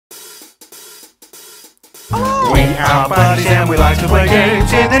We are buddies and we like to play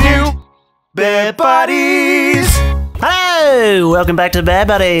games in the new Bear Buddies. Hello, welcome back to Bear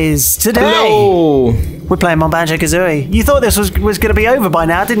Buddies. Today, we're playing on Banjo-Kazooie. You thought this was going to be over by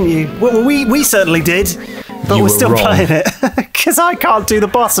now, didn't you? Well, we certainly did, but we're still playing it because I can't do the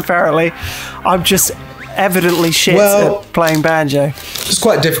boss. Apparently, I'm just evidently shit at playing banjo. It's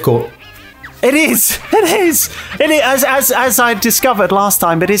quite difficult. It is. As I discovered last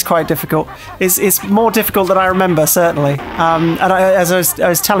time, it is quite difficult. It's more difficult than I remember, certainly. And as I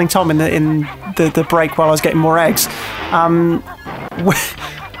was telling Tom in the break while I was getting more eggs, I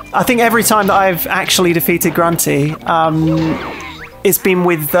think every time that I've actually defeated Grunty, it's been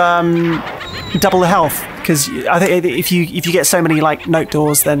with double the health, because I think if you get so many like note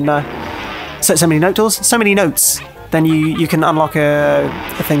doors, then so many notes. Then you can unlock a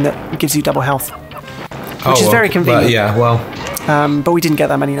thing that gives you double health, which is very convenient. Yeah, well. But we didn't get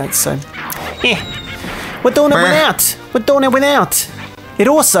that many notes, so we're doing it without. We're doing it without. It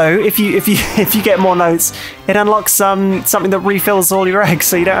also, if you get more notes, it unlocks something that refills all your eggs,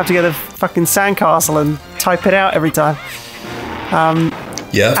 so you don't have to go to the fucking sandcastle and type it out every time.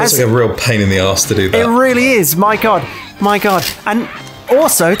 Yeah, it feels like a real pain in the arse to do that. It really is. My god, and.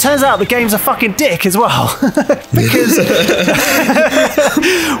 Also, it turns out the game's a fucking dick as well, because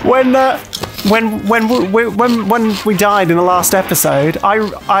when we died in the last episode, I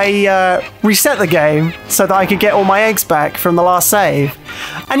reset the game so that I could get all my eggs back from the last save,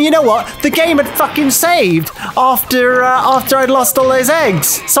 and you know what? The game had fucking saved after I'd lost all those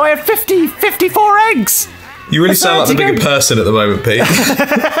eggs, so I had 54 eggs. You really sound like the bigger person at the moment, Pete.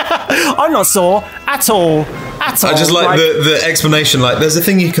 I'm not sore at all. I just like the explanation. Like, there's a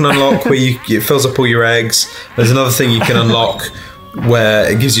thing you can unlock where it fills up all your eggs. There's another thing you can unlock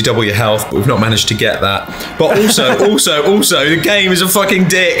where it gives you double your health, but we've not managed to get that. But also, the game is a fucking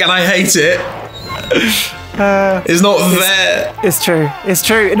dick, and I hate it. It's not fair. It's true. It's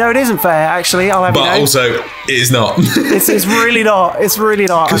true. No, it isn't fair, actually. I'll have you know. But also, it is not. It's really not. It's really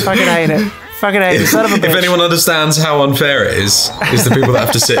not. I fucking hate it. Fucking hate it. Son of a bitch. If anyone understands how unfair it is the people that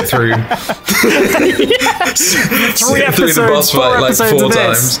have to sit through the boss fight like 4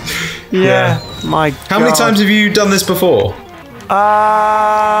 times. Yeah. My God. How many times have you done this before?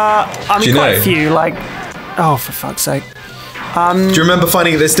 I mean, quite a few. Like, oh, for fuck's sake. Do you remember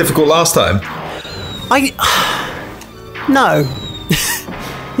finding it this difficult last time? No.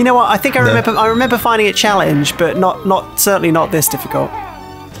 You know what? I think I remember finding it challenge, but certainly not this difficult.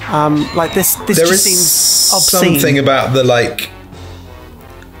 Like this just seems obscene. Something about the like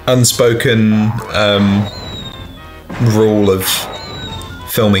unspoken rule of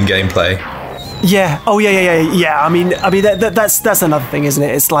filming gameplay. Yeah. Oh yeah. I mean that's another thing, isn't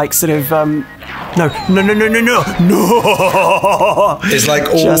it? It's like sort of no. It's like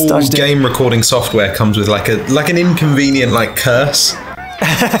all game recording software comes with like an inconvenient like curse.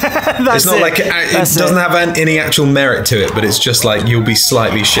 It's not like it doesn't have any actual merit to it, but it's just like you'll be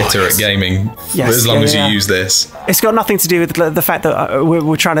slightly shitter at gaming as long as you use this. It's got nothing to do with the fact that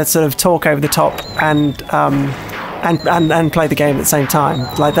we're trying to sort of talk over the top and play the game at the same time.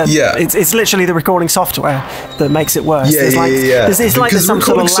 Like that. Yeah. It's literally the recording software that makes it worse. Yeah. It's like there's some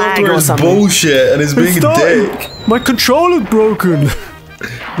sort of lag or something. Bullshit, and it's being a dick. My controller's broken.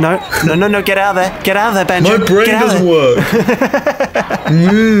 No, get out of there. Get out of there, Banjo. My brain doesn't work.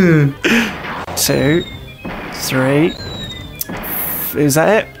 2, 3. Is that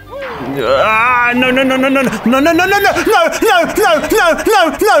it? No.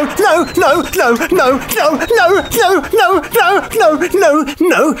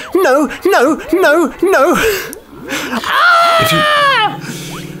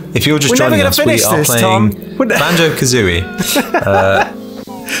 If you're just joining us, we are playing Banjo-Kazooie.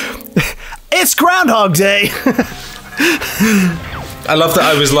 It's Groundhog Day. I love that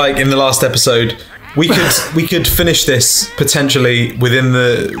I was like in the last episode, we could finish this potentially within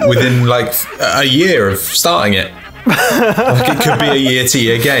like a year of starting it. Like it could be a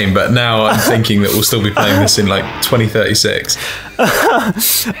year-to-year game, but now I'm thinking that we'll still be playing this in like 2036.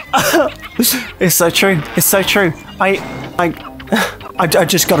 It's so true. It's so true. I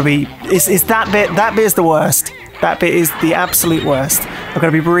just got to be. Is that bit? That bit is the worst. That bit is the absolute worst. I've got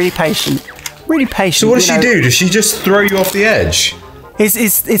to be really patient. Really patient. So what does she do? Does she just throw you off the edge?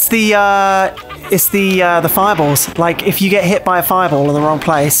 It's the fireballs. Like if you get hit by a fireball in the wrong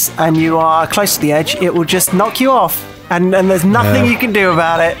place and you are close to the edge, it will just knock you off, and there's nothing you can do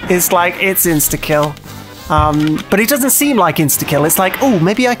about it. It's like it's insta kill. But it doesn't seem like insta kill. It's like, oh,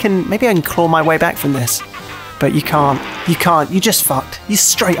 maybe I can claw my way back from this. But you can't. You're just fucked. You're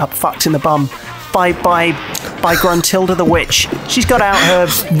straight up fucked in the bum. By Gruntilda the witch. She's got out her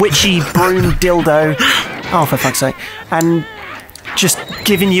witchy broom dildo Oh, for fuck's sake. And just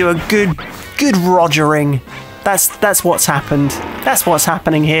giving you a good rogering. That's what's happened. That's what's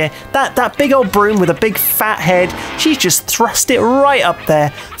happening here. That big old broom with a big fat head, she's just thrust it right up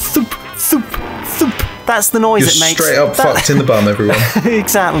there. Thoop, thoop, thoop. That's the noise it makes. Straight up fucked in the bum, everyone.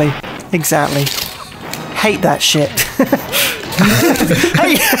 Exactly. Hate that shit.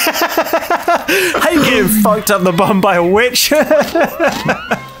 Hate getting fucked up the bum by a witch.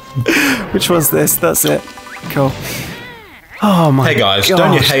 Which one's this? That's it. Cool. Oh my god. Hey guys,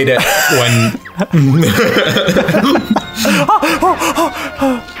 don't you hate it when...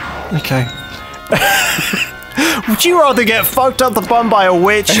 Okay. Would you rather get fucked up the bum by a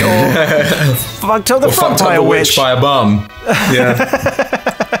witch or fucked up the front by a witch? By a bum. Yeah.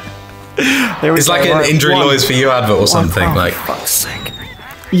 It's like an injury lawyers for you advert or something. Like, for fuck's sake.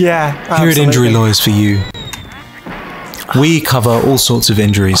 Yeah. Here at Injury Lawyers for You, we cover all sorts of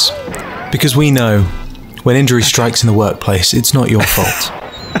injuries because we know when injury strikes in the workplace, it's not your fault.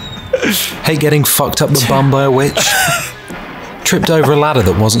 Hate getting fucked up the bum by a witch? Tripped over a ladder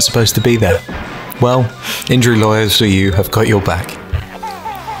that wasn't supposed to be there? Well, Injury Lawyers for You have got your back.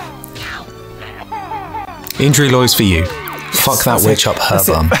 Injury Lawyers for You. Fuck that witch up her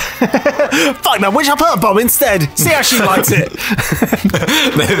bum. Fuck that witch up her bum instead. See how she likes it.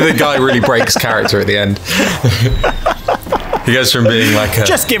 The guy really breaks character at the end. He goes from being like a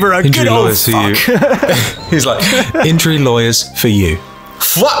just give her a good old fuck. He's like, Injury Lawyers for You.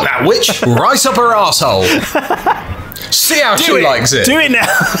 Fuck that witch right up her asshole. See how she likes it. Do it now.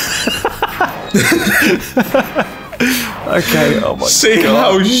 Okay. Oh my god. See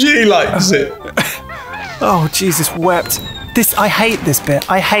how she likes it. Oh Jesus wept. I hate this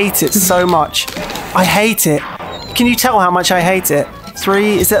bit. I hate it so much. I hate it. Can you tell how much I hate it?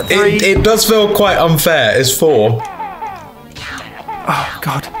 3? Is that 3? It does feel quite unfair. It's 4. Oh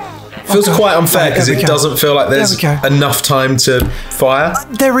god. Feels quite unfair because it doesn't feel like there's enough time to fire.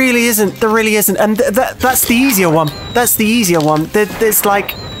 There really isn't. There really isn't. And that's the easier one. That's the easier one. There's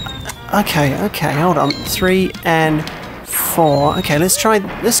like... Okay, hold on. 3 and 4. Okay, let's try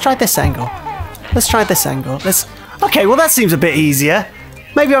this angle. Let's try this angle. Okay, well that seems a bit easier.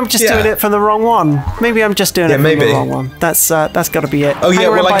 Maybe I'm just doing it from the wrong one. Maybe I'm just doing it from the wrong one. That's got to be it. Oh yeah,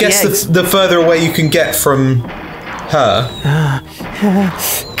 well I guess the further away you can get from her.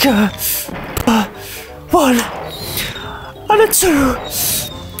 1 and a 2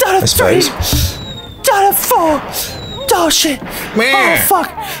 and a 3 and a 4. Oh shit! Oh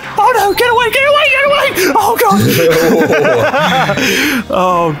fuck! Oh no! Get away! Get away! Get away! Oh god!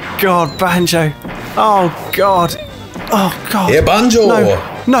 Oh god, Banjo! Oh god! Oh god! Yeah, Banjo!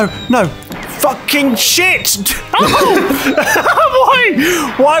 No! Fucking shit! Oh!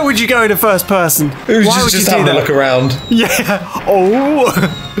 Why would you go into first person? Why would you just having a look around? Yeah. Oh!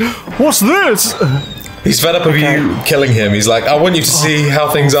 What's this? He's fed up of you killing him. He's like, I want you to see how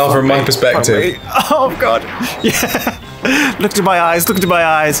things are from my perspective. Oh god. Yeah. Look into my eyes. Look into my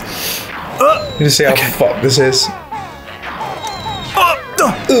eyes. You see how fucked this is.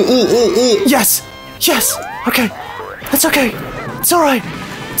 Yes. Yes. Okay. That's okay. It's alright.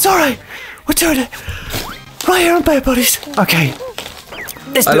 It's alright. We're doing it. Right here on Bear Buddies. Okay.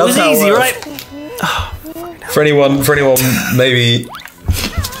 This bit was easy, right? For anyone maybe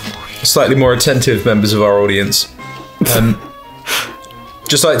slightly more attentive members of our audience,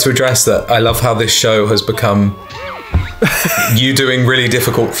 just like to address that I love how this show has become you doing really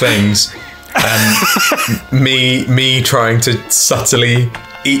difficult things and me trying to subtly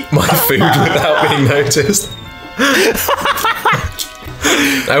eat my food without being noticed.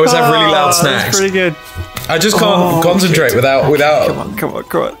 I always have really loud snacks. That's pretty good. I just can't concentrate without. Come on.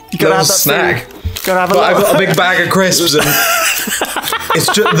 You gotta have that snack. Food. Gotta have I've got a big bag of crisps and it's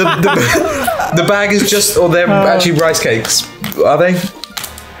just the bag is just, or they're actually rice cakes, are they?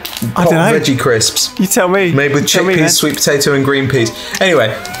 I don't know. Veggie crisps. You tell me. Made with chickpeas, sweet potato, and green peas.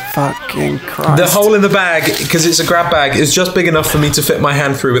 Anyway. Fucking Christ. The hole in the bag, because it's a grab bag, is just big enough for me to fit my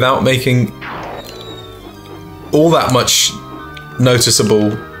hand through without making all that much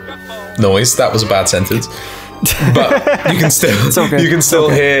noticeable noise. That was a bad sentence. But you can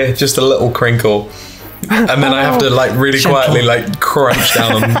still hear just a little crinkle. And then I have to like really quietly like crunch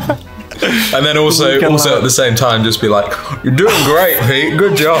down on, and then also at the same time just be like, you're doing great, Pete,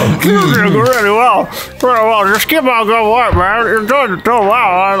 good job. You're doing really well. Just keep on good work, man. You're doing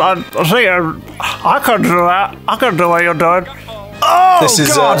well. I see I couldn't do that. I couldn't do what you're doing. Oh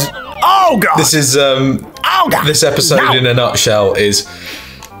god. Oh god. This is this episode in a nutshell is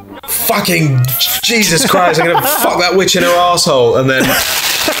fucking Jesus Christ, I'm gonna fuck that witch in her asshole and then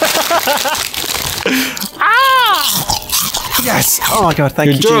Yes. Oh my God, thank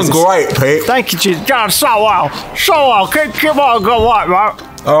you, You're Jesus. doing great, Pete. Thank you, Jesus. God, so well. So well. Keep on going, right?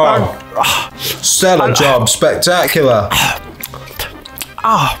 Oh, stellar job. Spectacular.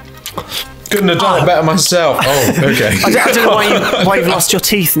 Couldn't have done it better myself. Oh, okay. I don't know why you've lost your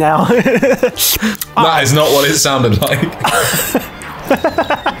teeth now. That is not what it sounded like.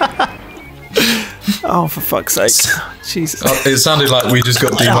 Oh, for fuck's sake. Jesus. It sounded like we just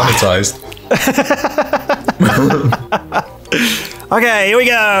got demonetized. Okay, here we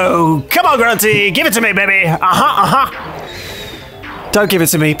go. Come on, Grunty. Give it to me, baby. Don't give it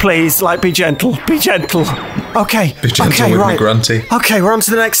to me, please. Like, be gentle. Be gentle. Okay. Be gentle okay, with right. me, Grunty. Okay, we're on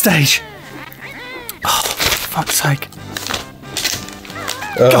to the next stage. Oh, for fuck's sake.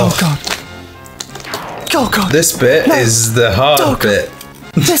 Oh, God. Oh, God. This bit is the hard bit.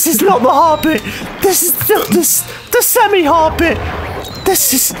 This is not the hard bit. This is the semi-hard bit.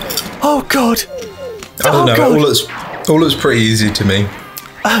 This is... Oh, God. I don't know. God. All looks pretty easy to me.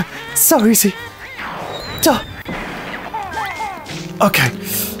 So easy. Duh. Okay.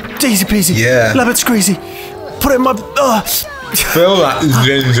 Easy peasy. Yeah. Lemon squeezy. Put it in my... Feel that,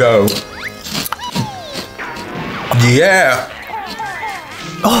 Zinzo. Yeah.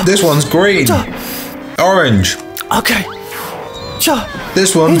 This one's green. Orange. Okay.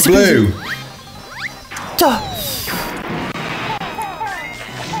 This one's blue.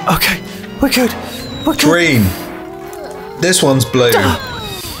 Okay. We're good. We're good. Green. This one's blue.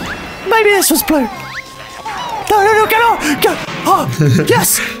 Maybe this was blue. No, get on. Go. Oh,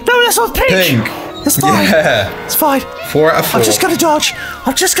 yes. No, this one's pink. Pink. It's fine. Yeah. It's fine. 4 out of 4. I'm just gonna dodge.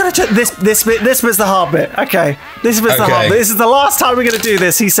 I'm just gonna do this bit's the hard bit. Okay. This bit's the hard bit. This is the last time we're gonna do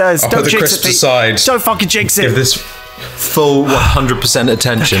this. He says, I'll don't put the jinx it, crisps Pete. aside. Don't fucking jinx it. Give this full 100%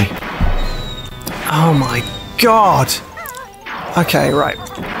 attention. Oh my God. Okay, right.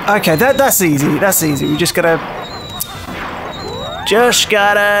 Okay, that's easy. That's easy. We just gotta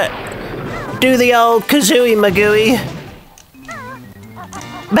do the old Kazooie Magooie.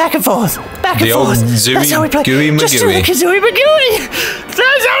 Back and forth. Back and The forth. old Zooey That's how we play. Gooey Just do the Magooie. Kazooie Magooie.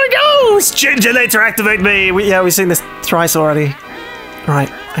 That's how it goes. Ginger, later activate me. We've seen this thrice already. Right.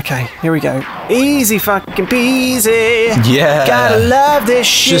 Okay. Here we go. Easy fucking peasy. Yeah. Gotta love this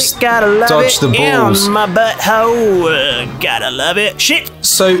shit. Just gotta love dodge it. the balls. In my butthole. Gotta love it. Shit.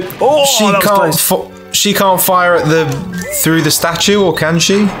 So she can't fire at through the statue, or can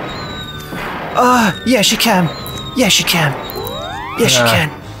she? Yeah, she can. Yeah, she can. Yes, she can.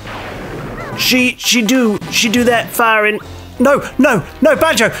 She do that firing. No,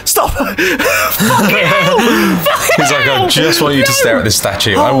 Banjo, stop! Fucking hell! He's like, I just want you to stare at this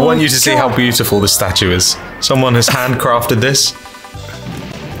statue. I want you to see how beautiful this statue is. Someone has handcrafted this.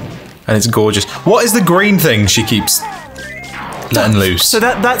 And it's gorgeous. What is the green thing she keeps letting loose? So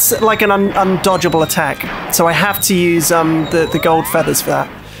that's like an undodgeable attack. So I have to use the gold feathers for that.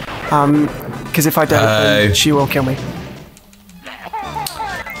 Because if I don't, then she will kill me.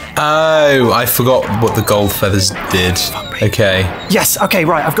 Oh, I forgot what the gold feathers did. Okay. Yes, okay,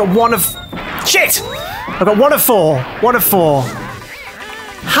 right. I've got one of... Shit! I've got 1 of 4. 1 of 4.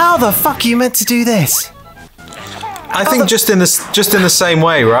 How the fuck are you meant to do this? I think just in the same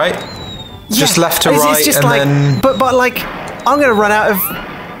way, right? Yeah, just left to right, it's just and like, then... But like, I'm going to run out of...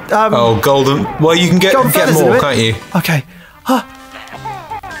 golden... Well, you can get more, can't you? Okay.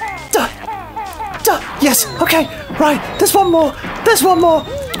 Yes, okay, right. There's one more.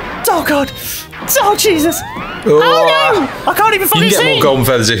 Oh, God. Oh, Jesus. Oh, no. I can't even fucking see. You can get more golden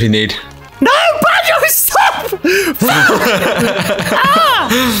feathers if you need. No, Banjo, stop!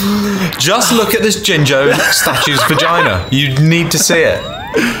 Just look at this Jinjo statue's vagina. You need to see it.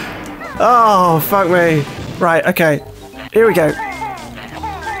 Oh, fuck me. Right, okay. Here we go.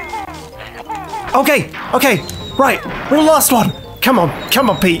 Okay, right. We're the last one. Come on,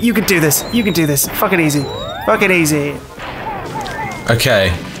 Pete. You can do this. Fucking easy.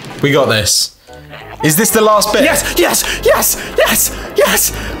 Okay, we got this. Is this the last bit? Yes!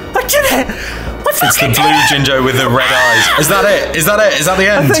 I did it! It's the blue Jinjo with the red eyes. Is that it? Is that the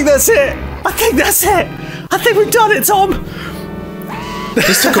end? I think that's it. I think we've done it, Tom.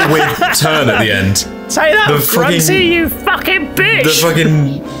 This took a weird turn at the end. Say that, Grunty, you fucking bitch!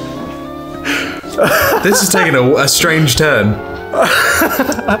 This has taken a strange turn.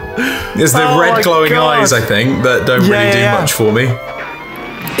 There's the red glowing eyes, I think, that don't really do much for me.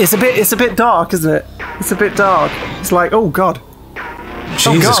 It's a bit dark, isn't it? It's a bit dark. It's like, oh God.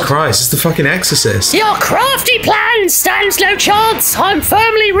 Jesus Christ, it's the fucking Exorcist. Your crafty plan stands no chance. I'm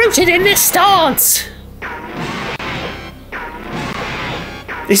firmly rooted in this stance.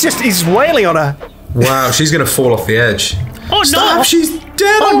 He's wailing on her. Wow, she's gonna fall off the edge. Oh Stop, no! she's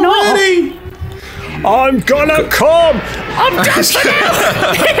dead already! I'm gonna come. I'm done for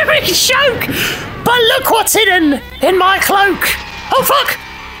now. Here is choke. But look what's hidden in my cloak. Oh fuck!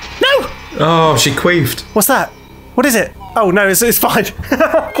 No. Oh, she queefed. What's that? What is it? Oh no, it's fine.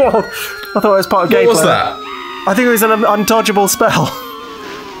 Oh god, I thought it was part of gameplay. What was that? I think it was an undodgeable spell,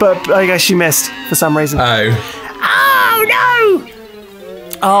 but I guess she missed for some reason. Oh. Oh no!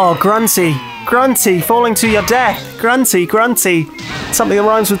 Oh, Grunty. Grunty, falling to your death. Grunty, Grunty. Something that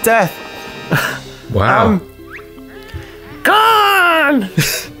rhymes with death. Wow. Gone!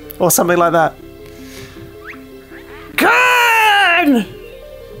 Or something like that. Gone!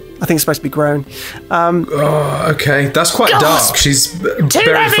 I think it's supposed to be grown. Oh, okay. That's quite dark. She's buried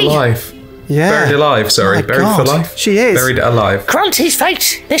heavy. for life. Yeah. Buried alive, sorry. My Buried God. for life? She is. Buried alive. Grunty's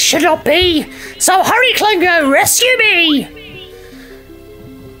fate, this should not be. So hurry, Clungo, rescue me!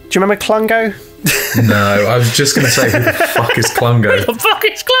 Do you remember Clungo? No, I was just going to say, who the fuck is Clungo? The fuck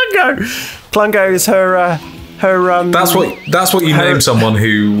is Clungo? Clungo is her That's what you name someone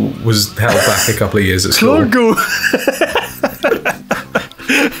who was held back a couple of years at school. Clungo.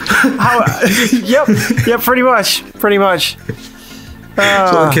 Yep, pretty much.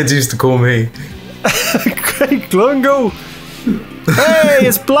 That's what the kids used to call me. Hey, Clungo. Hey,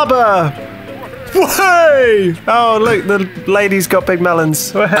 it's Blubber. Hey! Oh, look, the lady's got big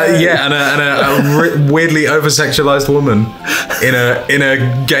melons. Yeah, and a weirdly over-sexualized woman in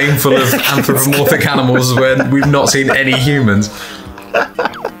a game full of anthropomorphic animals where we've not seen any humans.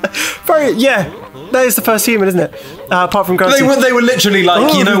 That is the first human, isn't it? Apart from Grunty. They were literally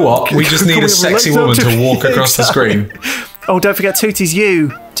like, you know what? We just need a sexy woman to walk across the screen. Oh, don't forget Tootie's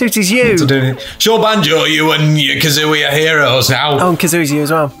you. Tootie's you. Sure, Banjo, you and your Kazooie are heroes now. Oh, and Kazooie's you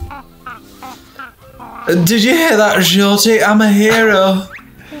as well. Did you hear that, Shorty? I'm a hero.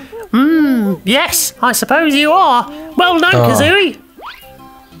 Yes, I suppose you are. Well done, Kazooie.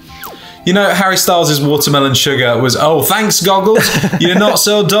 You know, Harry Styles' Watermelon Sugar was, oh, thanks, Goggles. You're not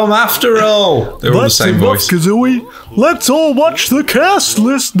so dumb after all. They were all the same voice. Kazooie. Let's all watch the cast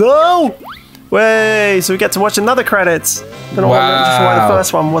list now. Way, so we get to watch another credits. Don't know why the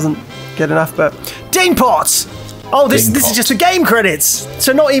first one wasn't good enough, but Dean Potts. Oh, this is just the game credits.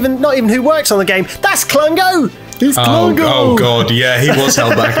 So not even who works on the game. That's Clungo. He's Clungo. Oh god, yeah, he was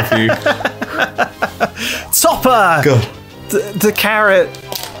held back a few. Topper. God. The carrot.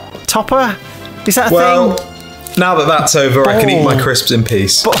 Topper. Is that a thing? Now that that's over, I can eat my crisps in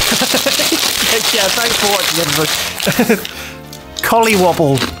peace. Yeah, thanks for watching, everybody.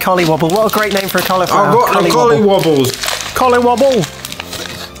 Collywobble. Collywobble. What a great name for a cauliflower. I've got the Collywobbles. Collywobble.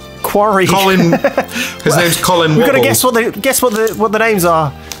 Quarry. Colin. His name's Colin We've Wobble. got to guess what the names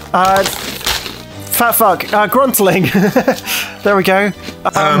are. Fat fuck. Gruntling. There we go.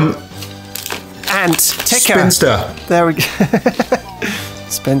 Ant. Ticker. Spinster. There we go.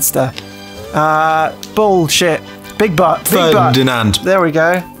 Spinster. Bullshit. Big butt. Ferdinand. There we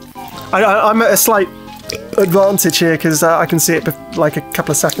go. I'm at a slight advantage here because I can see it like a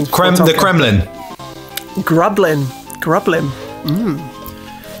couple of seconds. The Kremlin. Grublin.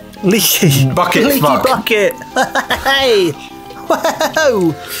 Leaky bucket. Leaky fuck. bucket. Hey.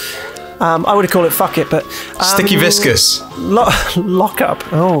 Whoa. I would have called it fuck it, but Sticky viscous. Lock up.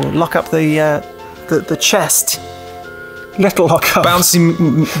 Oh, lock up the chest. Little lock up. Bouncy.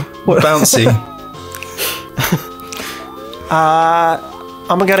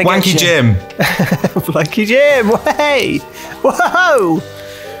 I'm gonna Wanky get you. Jim. Wanky Jim. Hey. Whoa.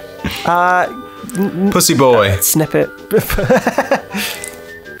 Pussy boy. Snippet.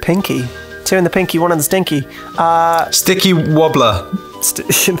 Pinky. Two in the pinky, one in the stinky. Sticky wobbler.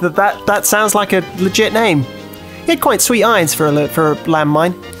 That sounds like a legit name. He had quite sweet eyes for a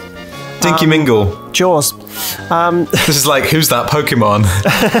landmine. Dinky Mingle. Jaws. This is like, who's that Pokemon?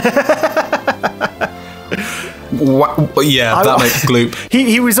 Yeah, that makes gloop.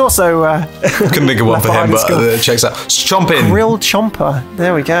 He was also. Couldn't think of one for him, but checks out. Chompin. Grill Chomper.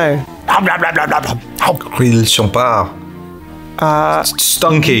 There we go. Grill Chomper.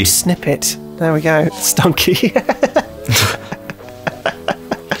 Stunky. Snippet. There we go. Stunky.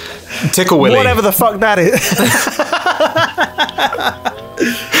 Tickle Willy. Whatever the fuck that is.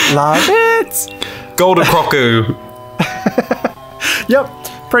 Love it. Golden Crocu. Yep.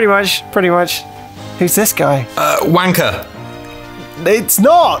 Pretty much. Who's this guy? Wanker. It's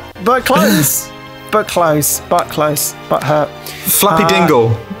not, but close. But hurt. Flappy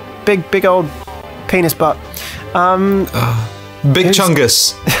Dingle. Big old penis butt. Big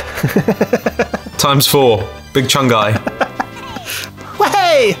Chungus. Times 4. Big Chungai.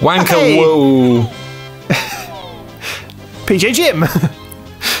 Hey! Wanker, hey. whoa. PJ Jim.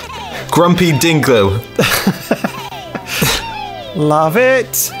 Grumpy Dingo. Love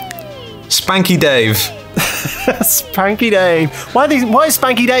it. Spanky Dave. Spanky Dave. Why is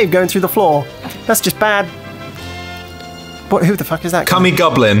Spanky Dave going through the floor? That's just bad. What? Who the fuck is that? Cummy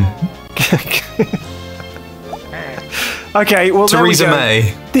Goblin. Okay, well, Theresa there we go.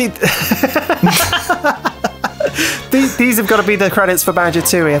 May. These have got to be the credits for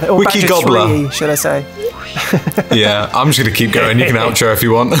Banjo-Tooie, or Wiki Gobbler, should I say? Yeah, I'm just gonna keep going. You can outro if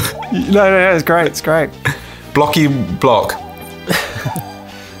you want. No, it's great. It's great. Blocky Block.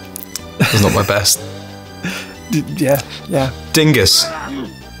 That's not my best. Yeah. Dingus.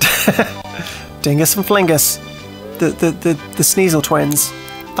 Dingus and Flingus, the Sneasel twins.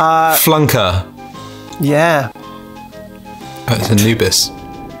 Flunker. Yeah. Oh, it's Anubis.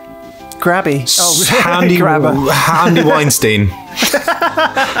 Grabby. Oh, Handy Grabber. Handy Weinstein.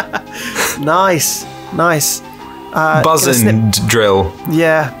 Nice. Buzz and Drill.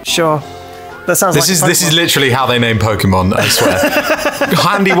 Yeah, sure. That sounds This is literally how they name Pokemon, I swear.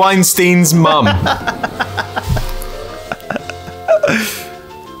 Handy Weinstein's mum.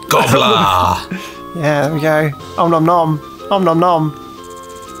 Gobbler. Yeah, there we go. Om nom nom. Om nom nom.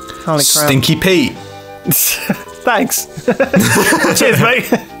 Holy crap. Stinky Pete. Thanks. Cheers, mate.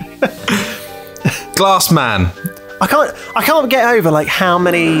 Glass Man. I can't get over like how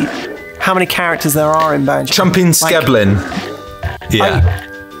many characters there are in Banjo. Chumpin Skeblin. Yeah.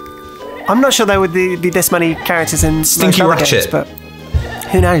 I'm not sure there would be this many characters in Stinky most other games, Ratchet. but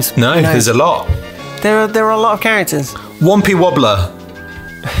who knows? No, Who knows? there's a lot. There are a lot of characters. Wompy Wobbler.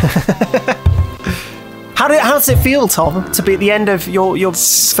 How does it feel, Tom, to be at the end of your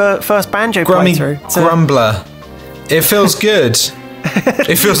first Banjo Grummy playthrough? Grumbler. It feels good.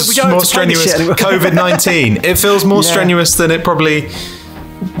 It feels We don't have more to play this strenuous. shit anymore. COVID-19. It feels more strenuous than it probably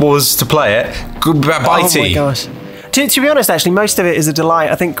was to play it. Bitey. Oh my gosh. To be honest, actually, most of it is a delight.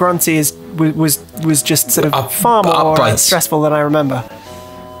 I think Grunty was just sort of far more stressful than I remember.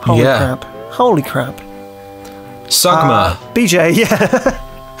 Holy crap. Sugma. BJ, yeah.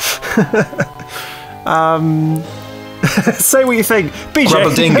 Say what you think. BJ.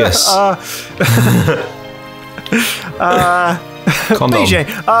 Grubbledingus. Condom. BJ.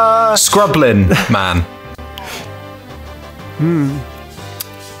 Scrublin Man.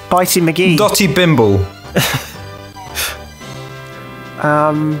 Bitey McGee. Dotty Bimble.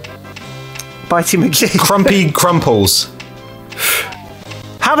 Bitey McGee. Crumpy Crumples.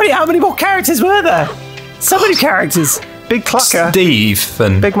 How many more characters were there? So many characters. Big Clucker. Steve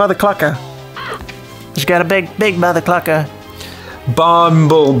and Big Mother Clucker. She's got a big Mother Clucker.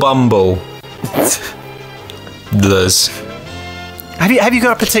 Bumble. Liz. Have you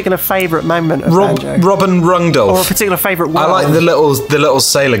got a particular favourite moment of Banjo? Robin Rungdolph. Or a particular favourite world? I like the little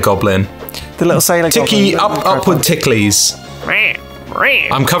sailor goblin. The little sailor Ticky goblin. upward ticklies.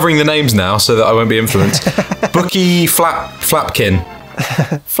 I'm covering the names now so that I won't be influenced. Bookie Flapkin.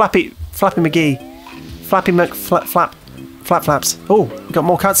 Flappy McGee. Flappy Flaps. Oh, we got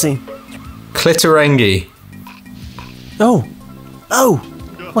more cutscene. Clitorengi. Oh,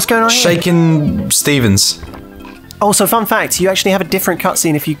 what's going on here? Shakin Stevens. Also, fun fact: you actually have a different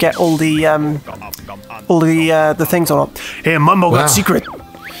cutscene if you get all the things on it. Hey, Mumbo got secret,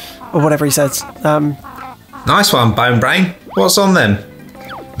 or whatever he says. Nice one, Bone Brain. What's on then?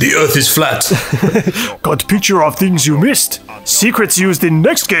 The Earth is flat. Got picture of things you missed. Secrets used in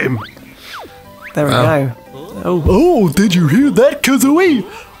next game. There we go. Oh, did you hear that, Kazooie?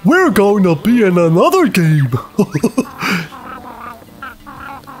 We're going to be in another game.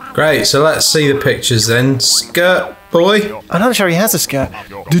 Great, so let's see the pictures then. Skirt boy. I'm not sure he has a skirt.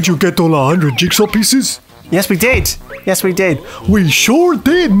 Did you get all 100 jigsaw pieces? Yes, we did. We sure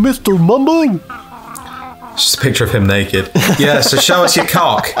did, Mr. Mumbo. It's just a picture of him naked. Yeah, so show us your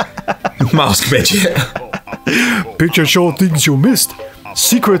cock. Mask midget. Picture show things you missed.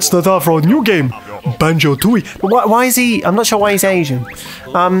 Secrets that are from new game. Banjo-Tooie. Why is he? I'm not sure why he's Asian.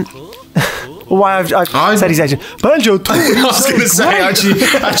 Why I've said he's Asian. Banjo-Tooie. I was going to say,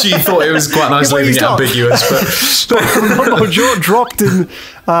 actually thought it was quite nice leaving it ambiguous, but Mumbo jaw dropped in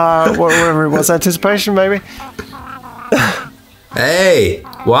whatever it was, anticipation maybe. Hey,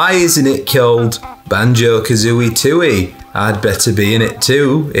 why isn't it called Banjo-Kazooie Tooie? I'd better be in it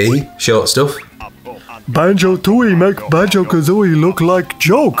too, eh? Short stuff. Banjo-Tooie make Banjo-Kazooie look like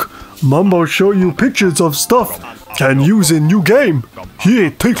joke. Mumbo show you pictures of stuff can use in new game.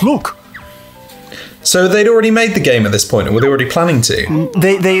 Here, take look. So they'd already made the game at this point, or were they already planning to?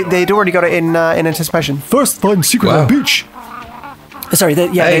 They'd already got it in anticipation. First find secret on beach. Sorry,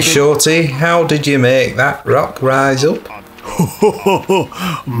 hey Shorty, how did you make that rock rise up?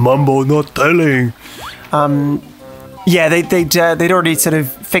 Mumbo not telling. Yeah, they'd already sort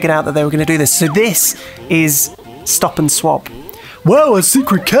of figured out that they were going to do this. So this is Stop and Swap. Wow, a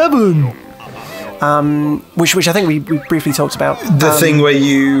secret cabin. which I think we briefly talked about. The thing where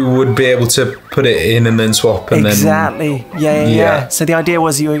you would be able to put it in and then swap and exactly. Yeah. So the idea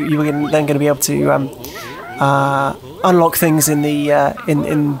was you were then going to be able to unlock things in the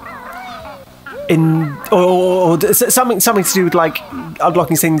or something to do with like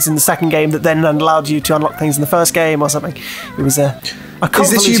unlocking things in the second game that then allowed you to unlock things in the first game or something. It was a Is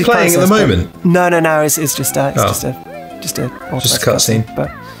this you playing process, at the moment? No. It's just a cutscene.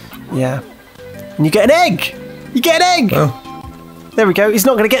 But yeah, and you get an egg. Well, There we go. He's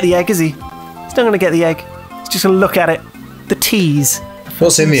not going to get the egg, is he? He's not going to get the egg. He's just going to look at it. The tease.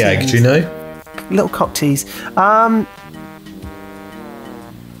 What's in the egg? Do you know? Little cock tease.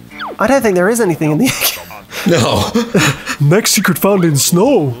 I don't think there is anything in the egg. No. Next secret found in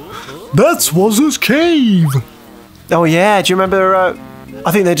snow. That was his cave. Oh yeah. Do you remember?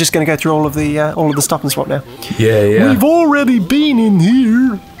 I think they're just going to go through all of the stop and swap now. Yeah. We've already been in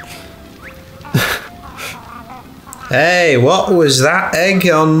here. Hey, what was that egg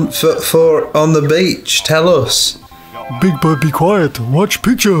on for on the beach? Tell us. Big Bird, be quiet. Watch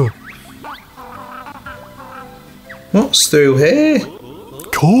picture. What's through here?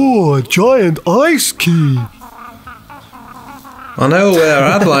 Cool, giant ice key. I know where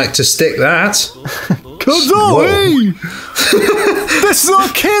I'd like to stick that. Kazooie! This is a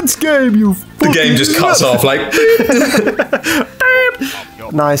kid's game, you The game just cuts off like.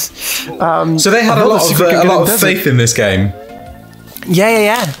 Nice. So they had a lot of faith in this game.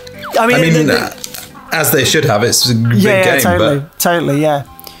 Yeah. I mean, as they should have. It's a big game. Totally. Yeah.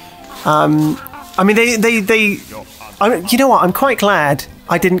 I mean, they. You know what? I'm quite glad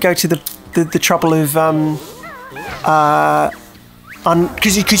I didn't go to the trouble of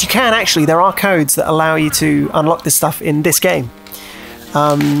because you can actually. There are codes that allow you to unlock this stuff in this game.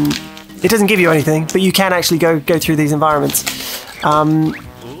 It doesn't give you anything, but you can actually go through these environments. Now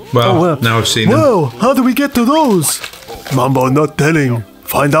I've seen them. Whoa, how do we get to those? Mambo not telling.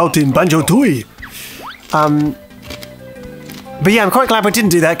 Find out in Banjo-Tooie. But yeah, I'm quite glad we didn't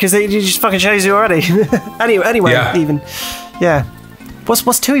do that because it just fucking shows you already. anyway, Yeah. Yeah. What's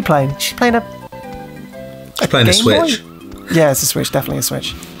Tooie playing? She's playing a Playing a Switch. Boy? Yeah, it's a Switch. Definitely a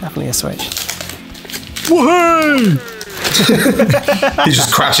Switch. Whoa! He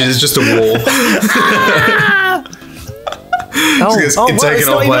just crashes. It's just a wall. It's not even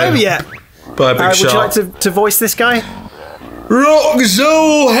over yet. By a big Would you shark. like to voice this guy? Rock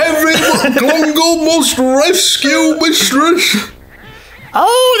so heavy, Glungle must rescue mistress.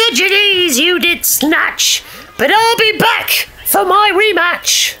 Oh, the jinnies you did snatch, but I'll be back for my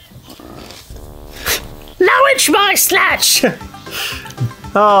rematch. Now it's my snatch.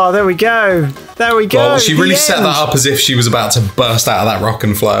 Oh, there we go. Well, she really The set end. that up as if she was about to burst out of that rock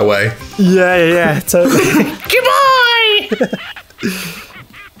and fly away. Yeah, totally. Goodbye.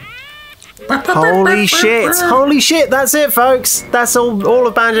 Holy shit, that's it, folks. That's all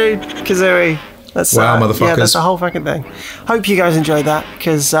of Banjo-Kazooie. That's Wow, motherfuckers. Yeah, that's the whole fucking thing. Hope you guys enjoyed that,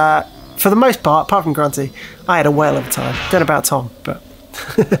 because for the most part, apart from Grunty, I had a whale of a time. Don't know about Tom, but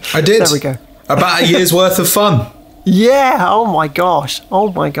I did. there we go. About a year's worth of fun. Yeah, oh my gosh,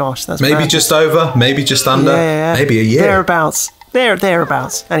 that's Maybe bad. just over, maybe just under, Yeah. maybe a year.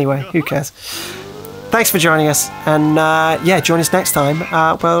 Thereabouts. Anyway, who cares? Thanks for joining us, and join us next time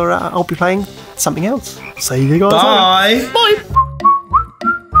where I'll be playing something else. See you guys later. Bye.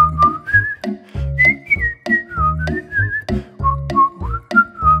 Bye.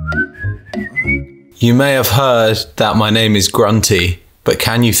 You may have heard that my name is Grunty, but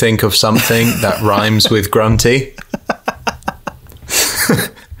can you think of something that rhymes with Grunty?